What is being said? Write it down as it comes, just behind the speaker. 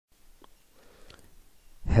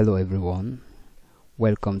Hello everyone,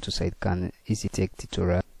 welcome to SideCan Easy Tech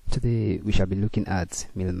tutorial. Today we shall be looking at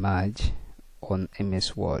Mailmerge on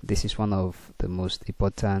MS Word. This is one of the most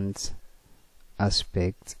important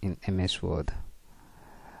aspects in MS Word.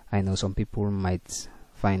 I know some people might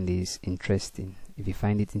find this interesting. If you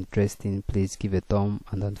find it interesting, please give a thumb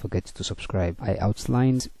and don't forget to subscribe. I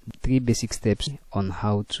outlined 3 basic steps on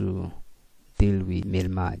how to deal with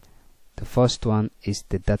Mailmerge. The first one is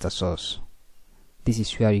the data source. This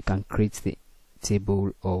is where you can create the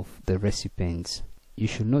table of the recipients. You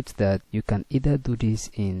should note that you can either do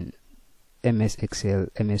this in MS Excel,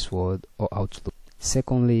 MS Word, or Outlook.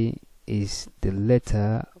 Secondly is the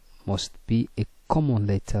letter must be a common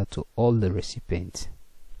letter to all the recipients,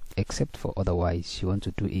 except for otherwise you want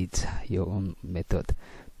to do it your own method.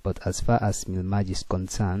 But as far as Mailmerge is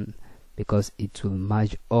concerned, because it will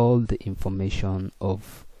merge all the information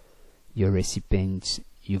of your recipients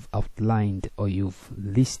you've outlined or you've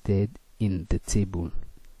listed in the table.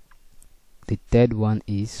 The third one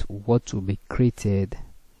is what will be created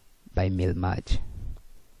by Mailmerge.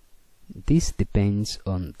 This depends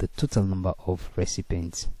on the total number of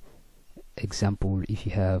recipients. Example, if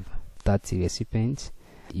you have 30 recipients,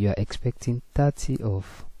 you are expecting 30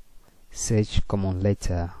 of such common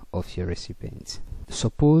letter of your recipients.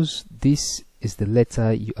 Suppose this is the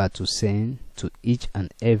letter you are to send to each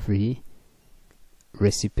and every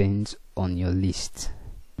recipient on your list.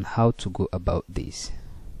 And how to go about this: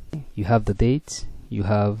 you have the date, you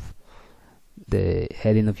have the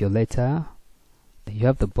heading of your letter, you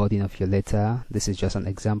have the body of your letter. This is just an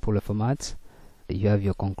example of format. You have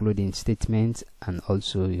your concluding statement and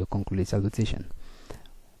also your concluding salutation.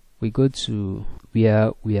 We go to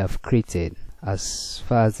where we have created. As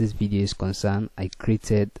far as this video is concerned, I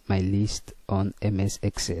created my list on MS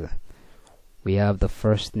Excel. We have the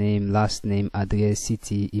first name, last name, address,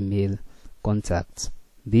 city, email, contact.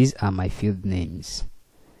 These are my field names.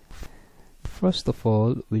 First of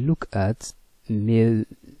all, we look at mail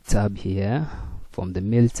tab here. From the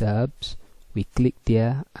mail tabs, we click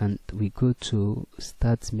there and we go to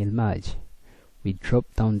start Mailmerge. We drop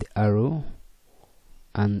down the arrow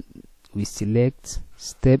and we select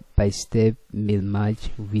step by step Mailmerge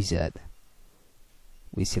wizard.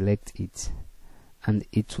 We select it and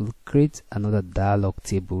it will create another dialog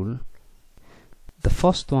table. The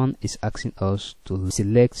first one is asking us to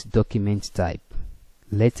select document type: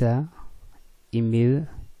 letter, email,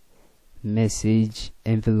 message,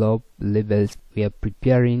 envelope, labels. We are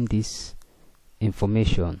preparing this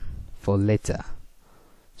information for letter,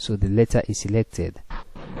 so the letter is selected.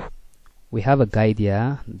 We have a guide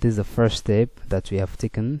here. This is the first step that we have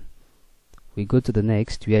taken. We go to the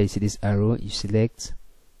next, where you see this arrow, you select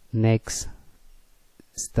next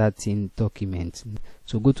starting document.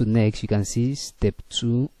 So go to next, you can see step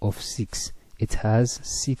 2 of 6. It has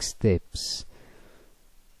 6 steps.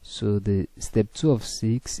 So the step 2 of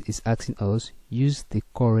 6 is asking us use the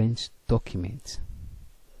current document.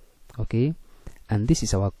 Okay, and this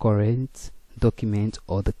is our current document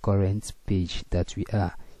or the current page that we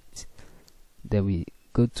are. Then we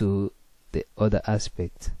go to the other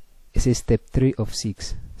aspect. It says step 3 of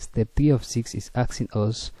 6. Step 3 of 6 is asking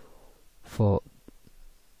us for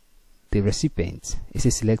the recipient. It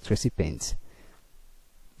says select recipient.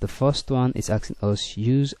 The first one is asking us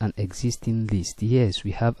use an existing list. Yes,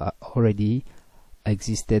 we have already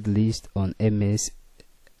existed list on MS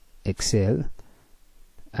Excel.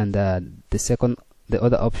 And the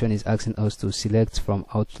other option is asking us to select from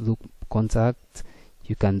Outlook contact.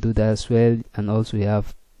 You can do that as well, and also you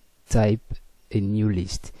have type a new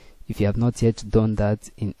list. If you have not yet done that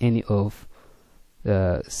in any of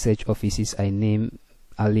the search offices I named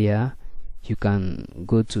earlier, you can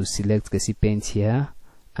go to select recipient here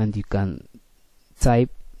and you can type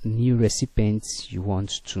new recipients you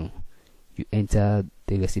want to. You enter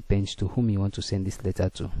the recipients to whom you want to send this letter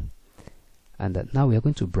to, and now we are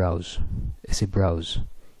going to browse. It's a browse.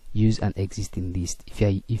 Use an existing list.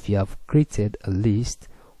 If you have created a list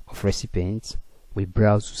of recipients, we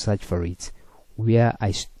browse to search for it. Where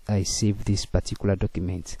I save this particular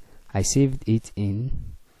document, I saved it in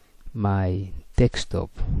my desktop.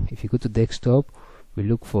 If you go to desktop, we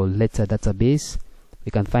look for letter database.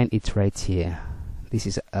 We can find it right here. This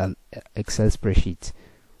is an Excel spreadsheet.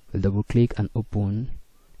 We'll double click and open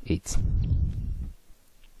it.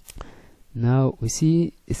 Now we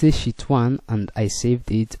see it says sheet 1 and I saved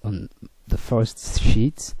it on the first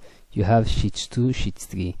sheet. You have sheet 2, sheet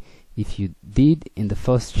 3. If you did in the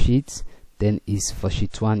first sheet, then is for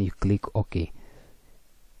sheet 1, you click OK.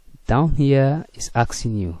 Down here is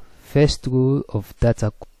asking you first row of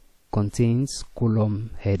data contains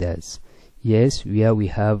column headers. Yes, where we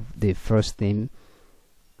have the first name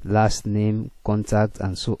last name, contact,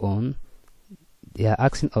 and so on. They are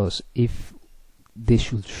asking us if they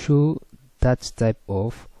should show that type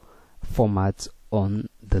of format on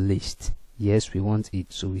the list. Yes, we want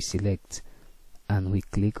it, so we select and we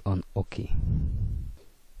click on OK.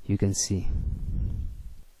 You can see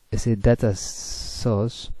it's a data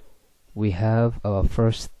source. We have our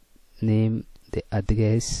first name, the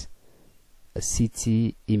address, a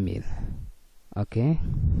city, email. Okay,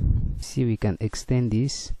 see, we can extend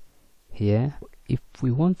this here. If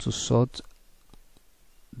we want to sort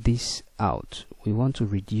this out, we want to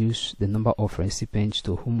reduce the number of recipients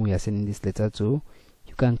to whom we are sending this letter to,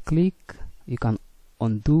 you can click, you can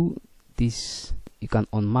undo this, you can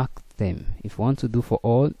unmark them. If you want to do for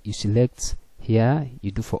all, you select here,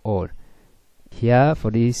 you do for all. Here for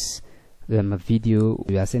this video,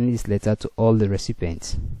 we are sending this letter to all the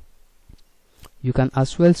recipients. You can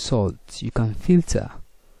as well sort, you can filter,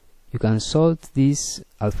 you can sort this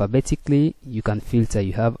alphabetically, you can filter,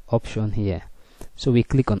 you have option here. So we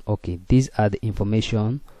click on OK. These are the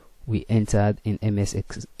information we entered in MS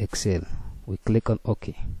Excel. We click on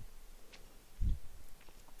OK.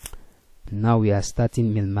 Now we are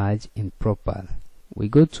starting mail merge in Propal. We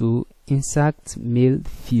go to insert mail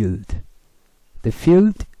field. The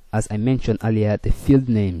field, as I mentioned earlier, the field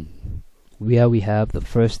name, where we have the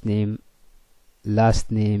first name,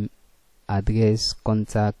 last name, address,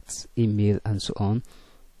 contacts, email, and so on.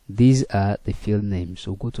 These are the field names.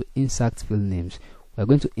 So go to insert field names. We are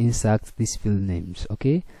going to insert these field names.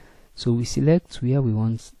 Okay, so we select where we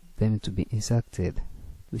want them to be inserted.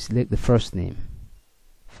 We select the first name.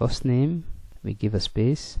 First name, we give a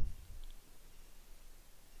space.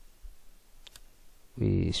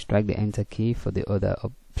 We strike the enter key for the other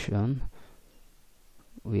option.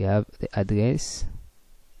 We have the address.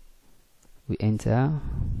 We enter.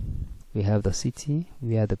 We have the city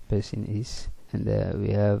where the person is, and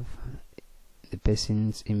we have the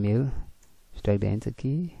person's email. Strike the enter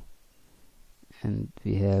key, and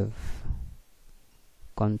we have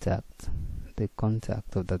contact, the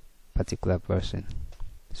contact of that particular person.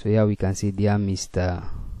 So here we can see dear Mr.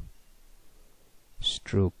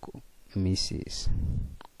 stroke Mrs.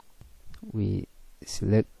 We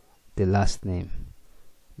select the last name,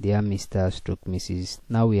 dear Mr. stroke Mrs.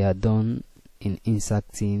 Now we are done in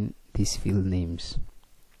inserting these field names.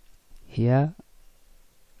 Here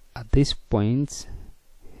at this point,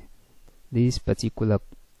 this particular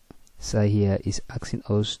side here is asking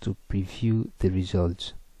us to preview the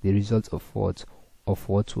results of what? Of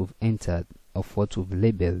what we've entered, of what we've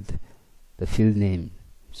labeled, the field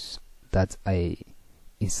names that I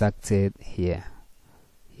inserted here.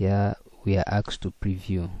 Here we are asked to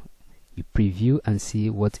preview. You preview and see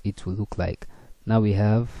what it will look like. Now we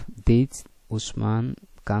have date, Usman,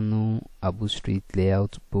 Kano, Abu Street,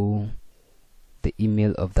 layout, Bo, the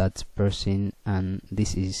email of that person, and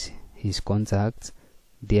this is his contact,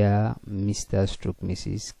 dear Mr. stroke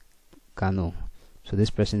Mrs. Kano. So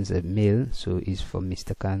this person is a male, so it's for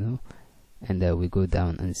Mr. Kano, and we go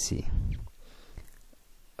down and see.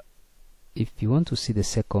 If you want to see the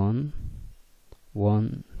second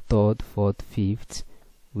one, third, fourth, fifth,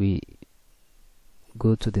 we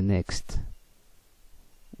go to the next.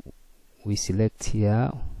 We select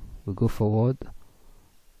here, we go forward,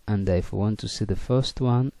 and if we want to see the first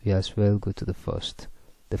one, we as well go to the first.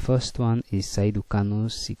 The first one is Saidu Kano,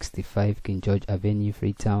 65 King George Avenue,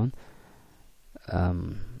 Freetown.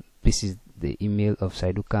 This is the email of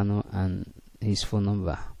Saidu Kano and his phone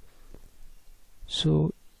number.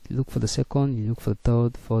 So you look for the second, you look for the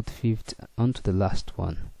third, fourth, fifth, on to the last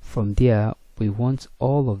one. From there, we want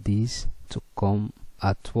all of these to come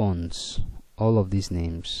at once. All of these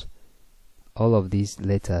names, all of these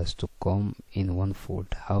letters to come in one fold.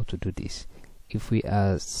 How to do this? If we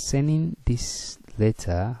are sending this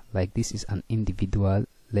letter, like this is an individual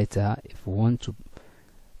letter, if we want to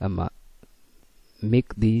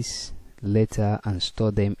make this letter and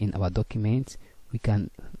store them in our document, we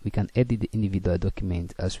can edit the individual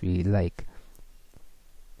document as we like.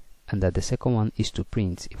 And that the second one is to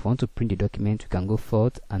print. If we want to print the document, we can go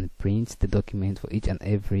forth and print the document for each and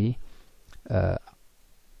every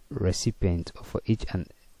recipient, or for each. And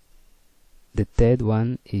the third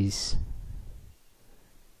one is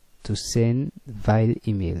to send via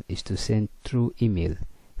email, is to send through email.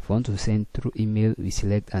 If we want to send through email, we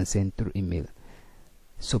select and send through email.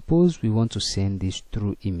 Suppose we want to send this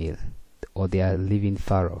through email, or they are living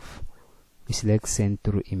far off. We select send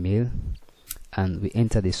through email, and we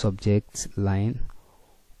enter the subject line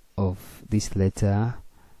of this letter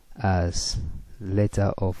as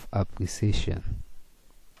letter of appreciation.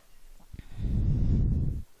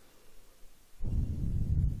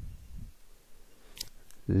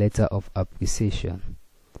 letter of appreciation.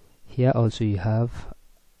 Here also you have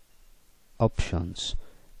options,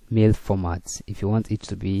 mail formats, if you want it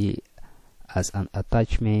to be as an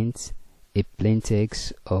attachment, a plain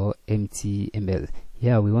text, or MTML.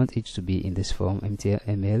 Here we want it to be in this form,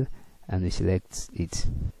 MTML, and we select it.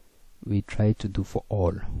 We try to do for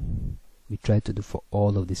all. We try to do for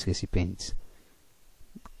all of these recipients,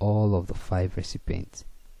 all of the 5 recipients.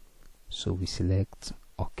 So we select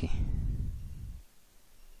OK.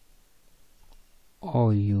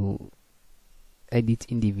 Or you edit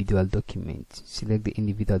individual document. Select the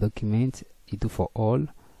individual document, you do for all,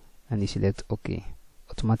 and you select OK.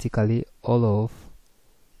 Automatically all of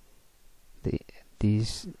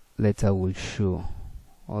this letter will show.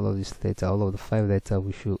 All of this letter, all of the 5 letters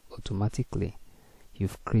will show automatically.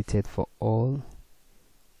 You've created for all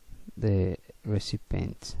the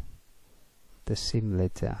recipients the same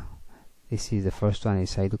letter. This is the first one,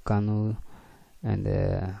 is Saidu Kanu,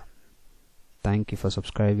 and thank you for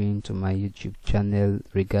subscribing to my YouTube channel.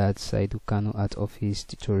 Regards, Saidu Kanu at Office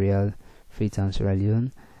Tutorial, Freetown, Sierra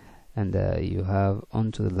Leone. And you have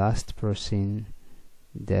on to the last person,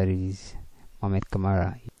 there is Mohamed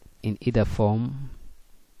Kamara. In either form,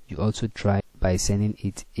 you also try by sending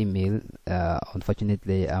it email.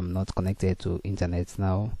 Unfortunately, I'm not connected to internet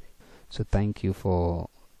now, so thank you for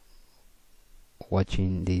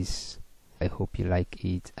watching this. I hope you like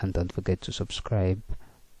it, and don't forget to subscribe,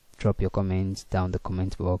 drop your comments down the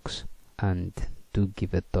comment box, and do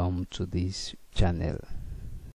give a thumb to this channel.